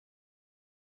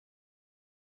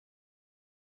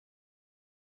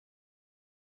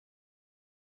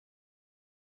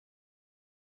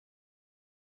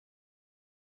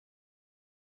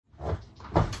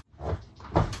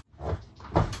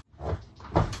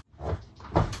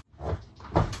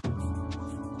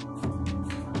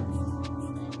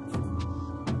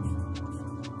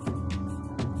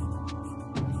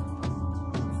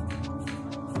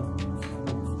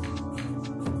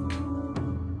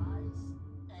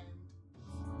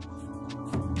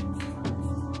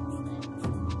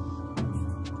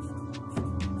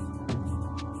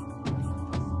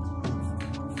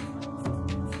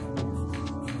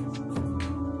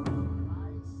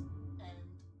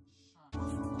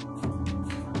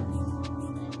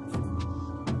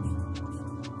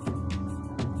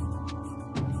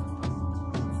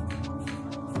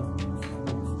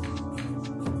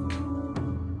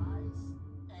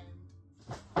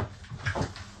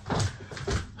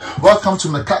Welcome to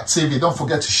Mekat TV. Don't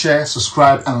forget to share,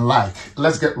 subscribe, and like.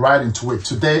 Let's get right into it.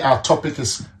 Today, our topic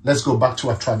is let's go back to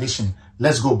our tradition.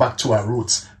 Let's go back to our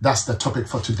roots. That's the topic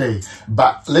for today.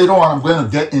 But later on, I'm going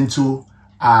to get into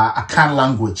Akan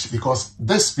language because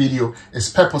this video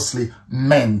is purposely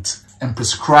meant and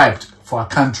prescribed for our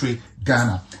country,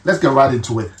 Ghana. Let's get right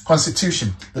into it.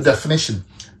 Constitution, the definition.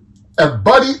 A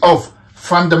body of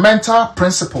fundamental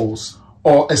principles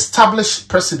or established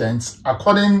precedents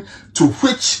according to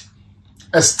which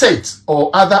a state or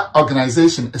other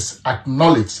organization is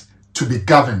acknowledged to be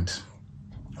governed.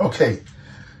 Okay,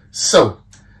 so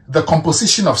the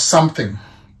composition of something.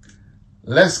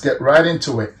 Let's get right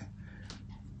into it.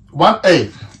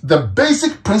 1A, the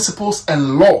basic principles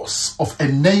and laws of a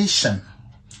nation,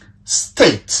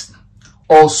 state,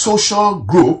 or social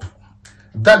group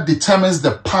that determines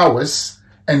the powers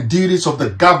and duties of the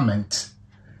government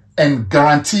and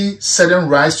guarantee certain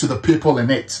rights to the people in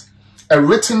it. A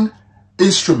written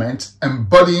instrument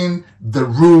embodying the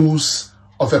rules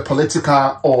of a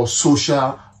political or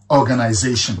social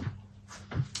organization.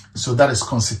 So that is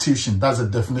constitution. That's the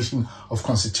definition of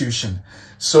constitution.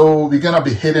 So we're going to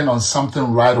be hitting on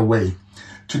something right away.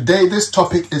 Today, this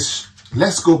topic is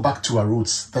let's go back to our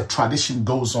roots. The tradition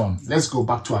goes on. Let's go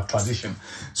back to our tradition.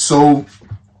 So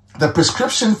the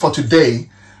prescription for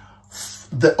today,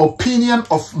 the opinion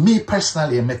of me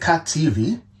personally, Mekat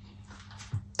TV,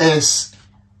 is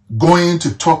going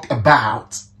to talk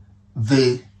about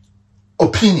the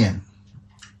opinion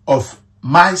of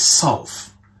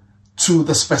myself to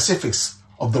the specifics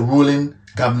of the ruling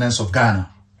governance of Ghana.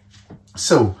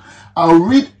 So I'll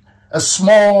read a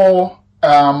small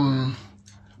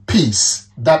piece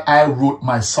that I wrote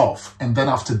myself, and then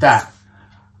after that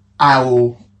I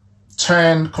will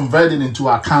convert it into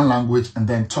Akan language and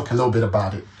then talk a little bit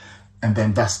about it, and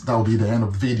then that will be the end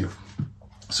of the video.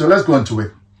 So let's go into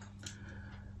it.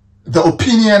 The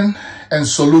opinion and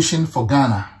solution for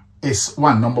Ghana is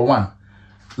number one.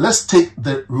 Let's take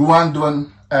the Rwandan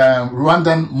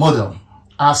model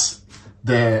as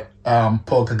the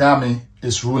Paul Kagame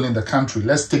is ruling the country.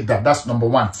 Let's take that. That's number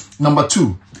one. Number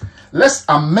two, let's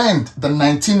amend the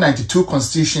 1992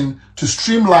 Constitution to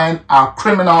streamline our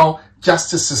criminal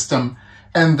justice system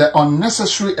and the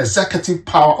unnecessary executive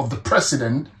power of the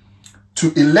president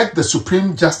to elect the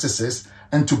supreme justices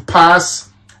and to pass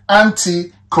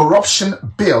anti-corruption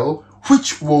bill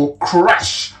which will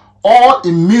crush all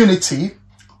immunity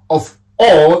of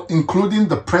all, including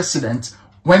the president,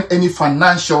 when any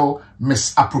financial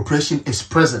misappropriation is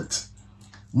present.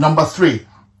 Number three,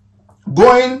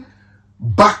 going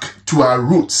back to our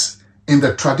roots in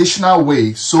the traditional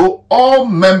way, so all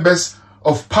members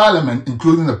of parliament,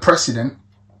 including the president,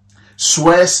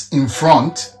 swears in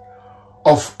front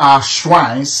of our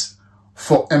shrines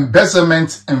for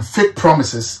embezzlement and fake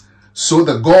promises, so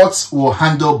the gods will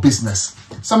handle business.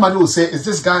 Somebody will say, is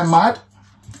this guy mad?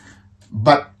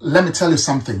 But let me tell you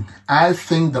something. I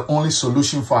think the only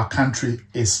solution for our country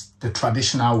is the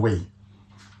traditional way.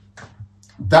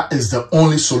 That is the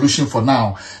only solution for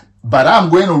now. But I'm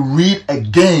going to read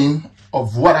again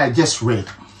of what I just read.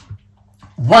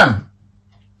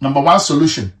 Number one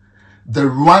solution, the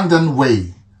Rwandan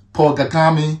way, Paul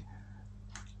Kagame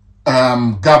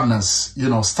governance,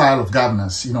 style of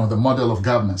governance, the model of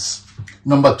governance.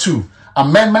 Number two,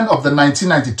 amendment of the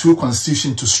 1992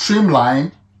 Constitution to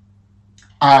streamline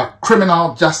our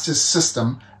criminal justice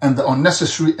system and the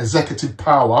unnecessary executive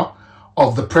power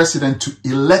of the president to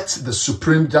elect the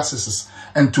supreme justices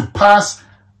and to pass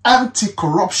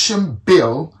anti-corruption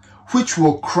bill which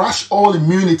will crush all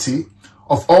immunity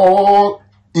of all,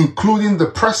 including the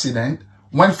president,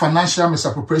 when financial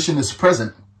misappropriation is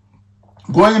present.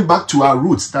 Going back to our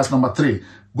roots, that's number three.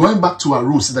 Going back to our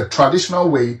roots, the traditional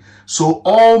way, so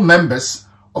all members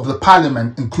of the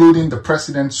parliament, including the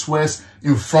president, swears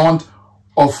in front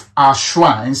of our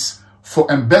shrines for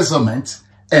embezzlement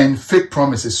and fake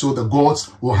promises, so the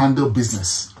gods will handle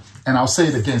business. And I'll say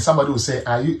it again. Somebody will say,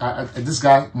 is this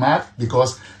guy mad?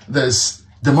 Because there's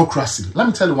democracy. Let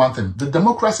me tell you one thing. The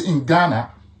democracy in Ghana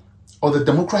or the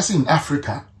democracy in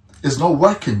Africa is not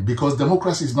working because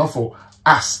democracy is not for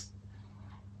us.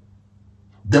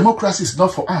 Democracy is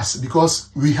not for us because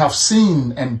we have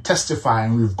seen and testify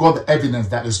and we've got the evidence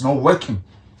that it's not working.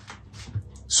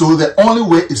 So the only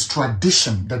way is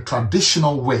tradition, the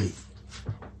traditional way.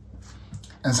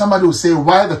 And somebody will say,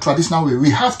 why the traditional way?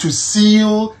 We have to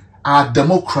seal our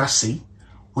democracy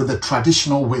with the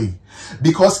traditional way.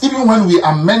 Because even when we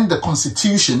amend the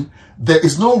constitution, there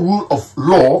is no rule of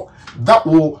law that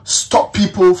will stop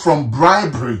people from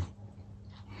bribery.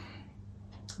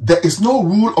 There is no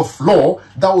rule of law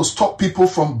that will stop people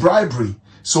from bribery.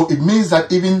 So it means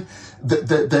that even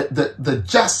the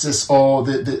justice or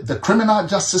the criminal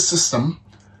justice system,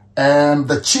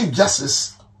 the chief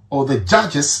justice or the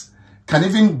judges can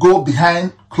even go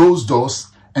behind closed doors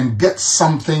and get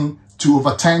something to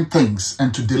overturn things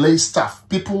and to delay stuff.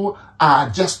 People are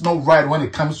just not right when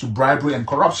it comes to bribery and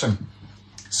corruption.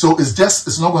 So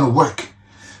it's not going to work.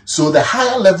 So the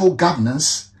higher level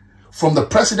governance, from the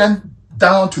president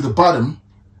down to the bottom,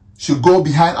 should go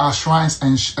behind our shrines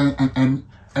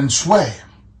and swear.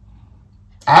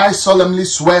 I solemnly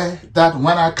swear that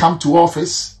when I come to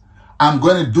office, I'm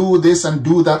going to do this and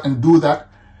do that and do that.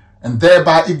 And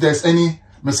thereby, if there's any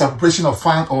misappropriation of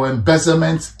fund or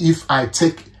embezzlement, if I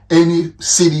take any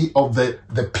city of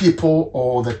the people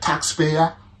or the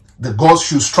taxpayer, the gods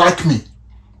should strike me.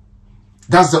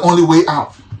 That's the only way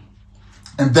out.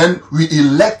 And then we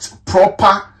elect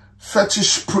proper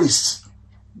fetish priests.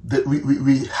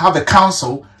 We have a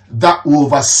council that will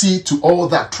oversee to all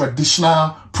that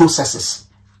traditional processes.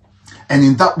 And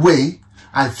in that way,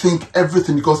 I think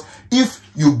everything, because if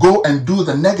you go and do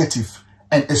the negative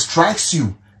and it strikes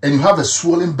you and you have a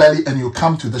swollen belly and you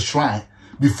come to the shrine,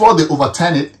 before they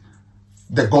overturn it,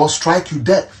 the gods strike you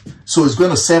dead. So it's going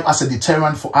to serve as a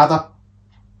deterrent for other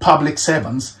public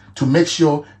servants to make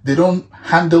sure they don't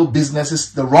handle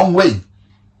businesses the wrong way.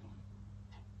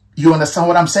 You understand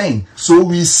what I'm saying? So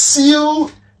we seal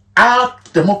our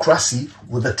democracy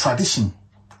with a tradition.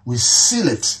 We seal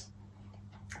it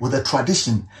with a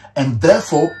tradition, and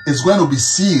therefore it's going to be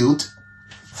sealed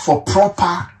for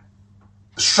proper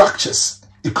structures,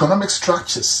 economic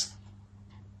structures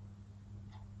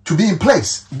to be in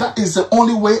place. That is the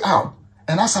only way out.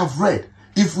 And as I've read,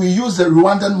 if we use the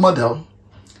Rwandan model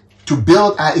to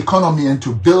build our economy and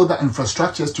to build our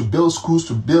infrastructures, to build schools,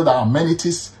 to build our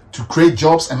amenities, to create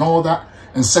jobs and all that,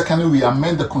 and secondly, we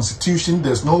amend the constitution,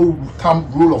 there's no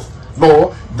thumb rule of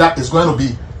law that is going to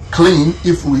be clean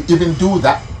if we even do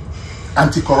that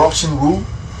anti-corruption rule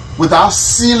without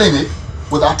sealing it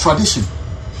with our tradition.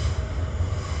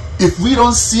 If we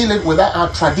don't seal it without our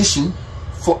tradition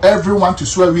for everyone to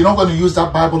swear, we're not going to use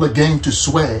that Bible again to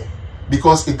swear,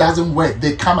 because it doesn't work.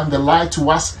 They come and they lie to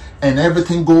us and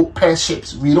everything go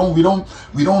pear-shaped. We don't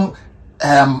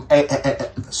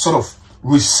sort of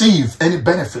receive any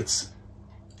benefits.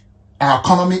 Our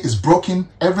economy is broken.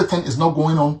 Everything is not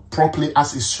going on properly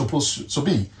as it's supposed to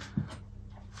be.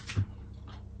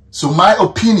 So my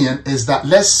opinion is that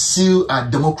let's seal our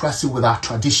democracy with our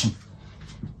tradition.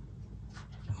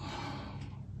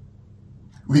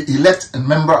 We elect a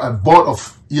member, a board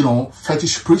of,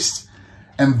 fetish priests,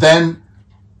 and then,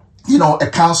 a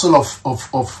council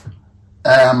of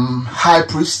high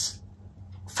priests,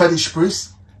 fetish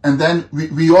priests, and then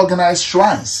we organize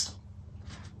shrines.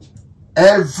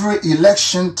 Every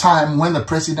election time when the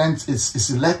president is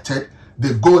elected,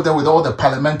 they go there with all the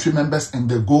parliamentary members and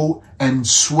they go and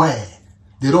swear.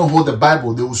 They don't hold the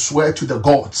Bible, they will swear to the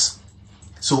gods.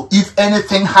 So if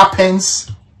anything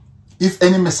happens, if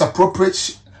any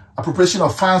misappropriation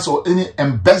of funds or any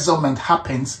embezzlement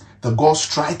happens, the gods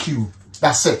strike you.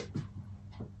 That's it.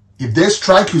 If they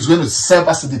strike you, it's going to serve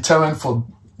as a deterrent for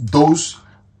those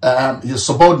your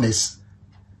subordinates.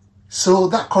 So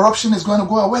that corruption is going to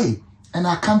go away. And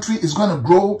our country is going to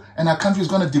grow, and our country is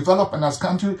going to develop, and as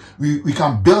country, we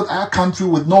can build our country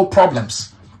with no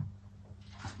problems.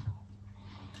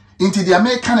 Into the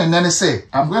American and then say,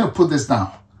 I'm going to put this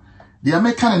down. The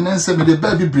American and then say, me the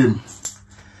baby brim.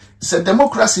 Say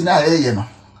democracy na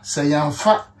say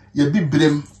yamfa ye bi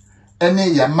brim ene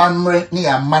ya manre ne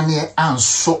ya mane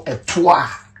anso etoa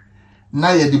na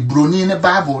ye de broni ne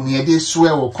Bible ne ye de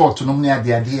swear wo court no ne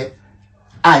ade ade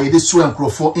a ye de swear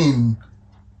nkrofo in.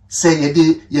 Say ye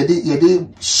de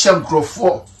shem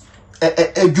crofo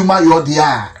edwuma yo de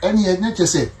a ene ye ne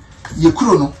say ye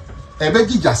kuro no e be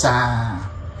gijasa,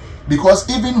 because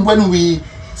even when we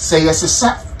say yes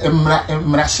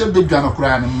mra she be dwan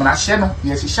kura no mra she no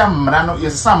yes sha mra no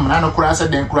yes sam mra no kura se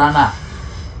den kura na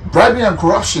bribery and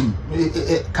corruption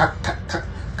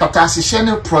katasi she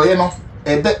ne proye no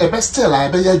e be still a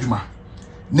be yadwuma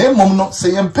na mom no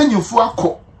say yempanyimfo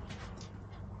akọ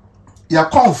ya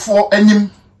konfo anim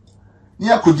ni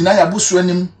akodina ya busu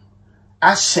anim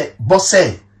ahye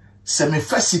bose se me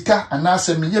fasika ana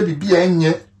se me ye bibia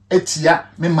enye etia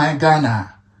me man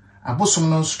Ghana abosom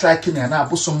no striking and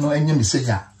abosom no enye me say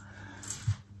ya.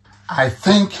 I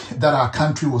think that our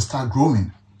country will start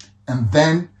growing, and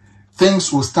then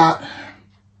things will start,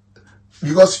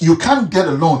 because you can't get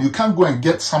a loan, you can't go and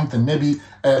get something, maybe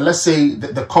let's say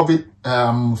the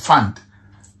COVID fund,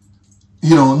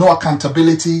 no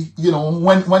accountability,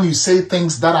 when you say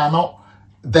things that are not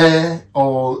there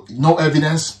or no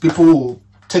evidence, people will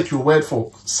take your word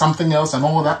for something else and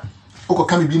all that. oko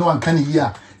kan bi no anka ne yi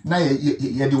a na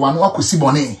ye de wano akosi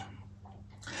bone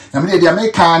na me de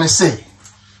America ne say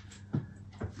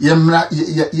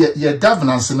ye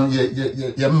governance no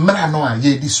ye mra no a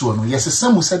ye di so no ye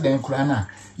sesam se den kura na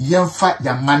ye mfa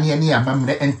ya mane ne ya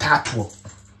mamre entato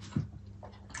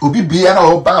obi bia na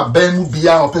oba ban mu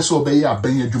bia opese obayi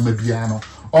aban adwuma bia no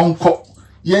onko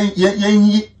yen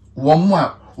yi womo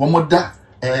a womo da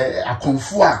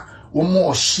akonfo a womo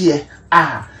ohye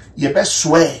a ye be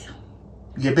swear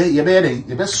ye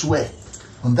be swear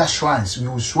on that shrines. We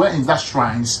will swear in that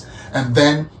shrines and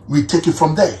then we take it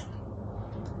from there.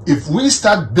 If we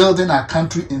start building our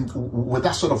country with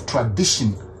that sort of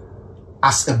tradition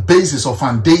as a basis or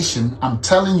foundation, I'm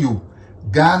telling you,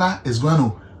 Ghana is going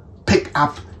to pick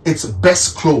up its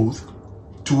best clothes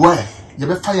to wear. You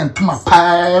be fire into my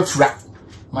pefra.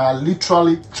 I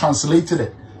literally translated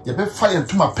it. You be fire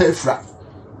into my pefra.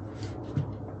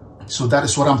 So that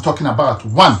is what I'm talking about.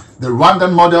 1, the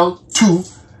Rwandan model. 2,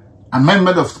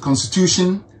 amendment of the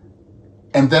constitution,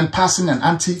 and then passing an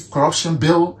anti-corruption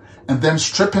bill, and then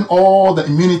stripping all the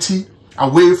immunity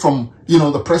away from, you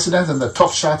know, the presidents and the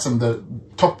top shots and the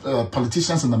top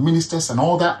politicians and the ministers and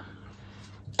all that.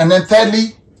 And then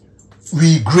thirdly,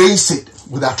 we grace it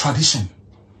with our tradition.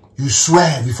 You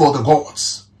swear before the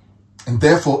gods. And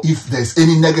therefore, if there's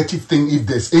any negative thing, if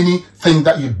there's anything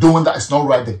that you're doing that is not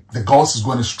right, the gods is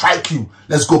going to strike you.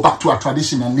 Let's go back to our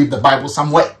tradition and leave the Bible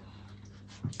somewhere.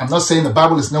 I'm not saying the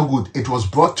Bible is no good. It was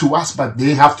brought to us, but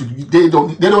they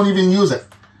don't even use it.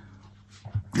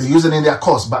 They use it in their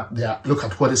course, but look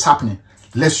at what is happening.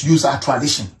 Let's use our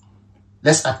tradition.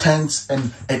 Let's attend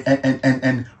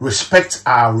and respect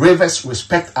our rivers,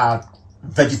 respect our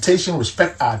vegetation,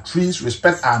 respect our trees,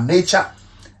 respect our nature.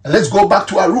 And let's go back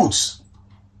to our roots.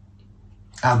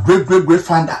 Our great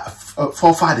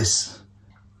forefathers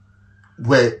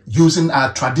were using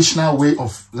our traditional way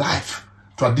of life,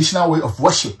 traditional way of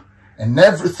worship, and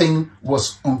everything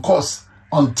was on course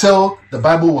until the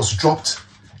Bible was dropped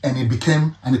and it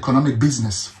became an economic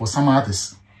business for some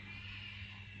others.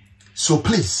 So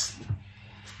please,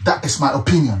 that is my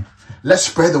opinion. Let's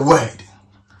spread the word.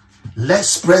 Let's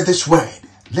spread this word.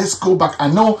 Let's go back. I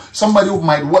know somebody who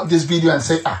might watch this video and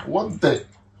say, what the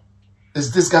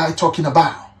is this guy talking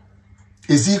about?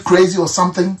 Is he crazy or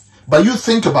something? But you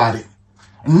think about it.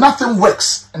 Nothing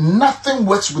works. Nothing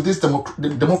works with this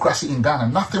democracy in Ghana.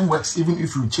 Nothing works. Even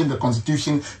if you change the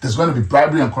constitution, there's going to be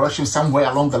bribery and corruption somewhere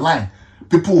along the line.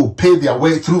 People will pay their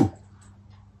way through.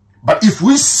 But if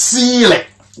we seal it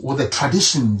with the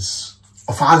traditions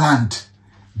of our land,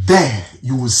 there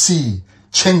you will see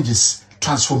changes,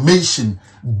 transformation,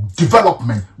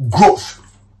 development, growth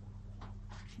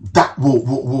that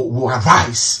will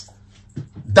arise,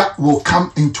 that will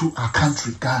come into our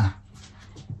country, Ghana.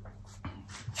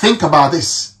 Think about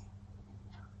this.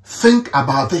 Think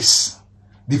about this.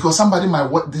 Because somebody might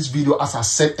watch this video, as I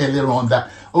said earlier on, that,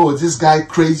 oh, is this guy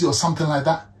crazy or something like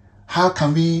that? How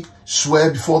can we swear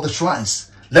before the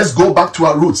shrines? Let's go back to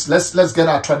our roots. Let's get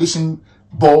our tradition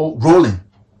ball rolling.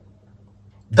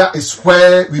 That is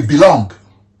where we belong.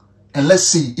 And let's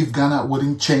see if Ghana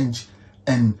wouldn't change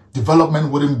and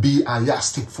development wouldn't be a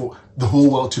yardstick for the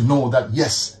whole world to know that,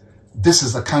 yes, this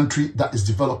is a country that is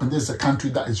developing. This is a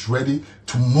country that is ready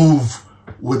to move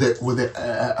with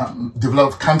the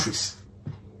developed countries.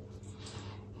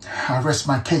 I rest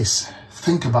my case.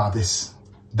 Think about this.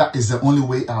 That is the only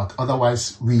way out.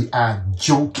 Otherwise, we are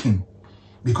joking.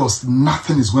 Because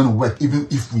nothing is going to work, even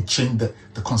if we change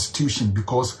the constitution,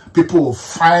 because people will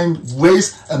find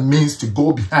ways and means to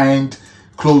go behind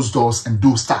closed doors and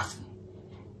do stuff.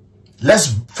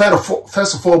 Let's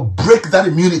first of all break that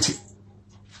immunity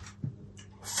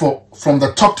from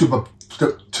the top to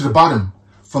the bottom,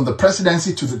 from the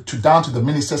presidency to down to the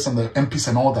ministers and the MPs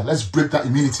and all that. Let's break that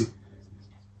immunity.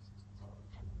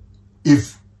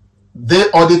 If they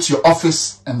audit your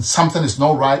office and something is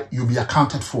not right, you'll be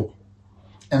accounted for.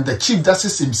 And the Chief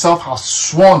Justice himself has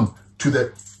sworn to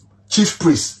the chief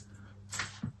priest,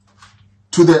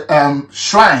 to the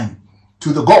shrine,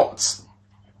 to the gods.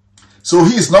 So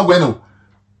he is not going to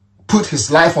put his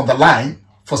life on the line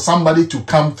for somebody to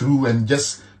come through and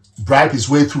just bribe his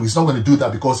way through. He's not going to do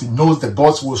that because he knows the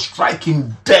gods will strike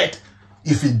him dead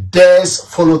if he dares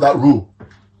follow that rule.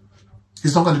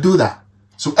 He's not going to do that.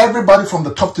 So everybody from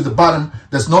the top to the bottom,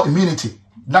 there's no immunity.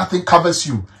 Nothing covers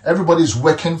you. Everybody is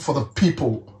working for the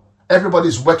people. Everybody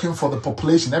is working for the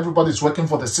population. Everybody is working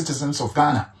for the citizens of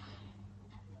Ghana.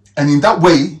 And in that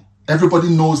way, everybody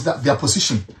knows that their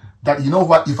position. That, you know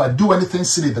what, if I do anything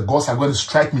silly, the gods are going to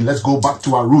strike me. Let's go back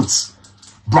to our roots.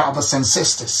 Brothers and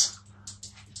sisters.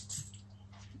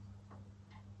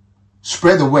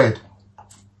 Spread the word.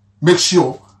 Make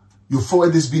sure You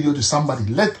forward this video to somebody.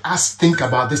 Let us think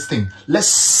about this thing. Let's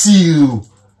seal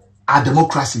our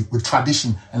democracy with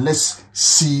tradition, and let's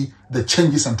see the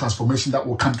changes and transformation that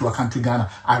will come to our country,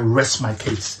 Ghana. I rest my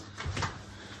case.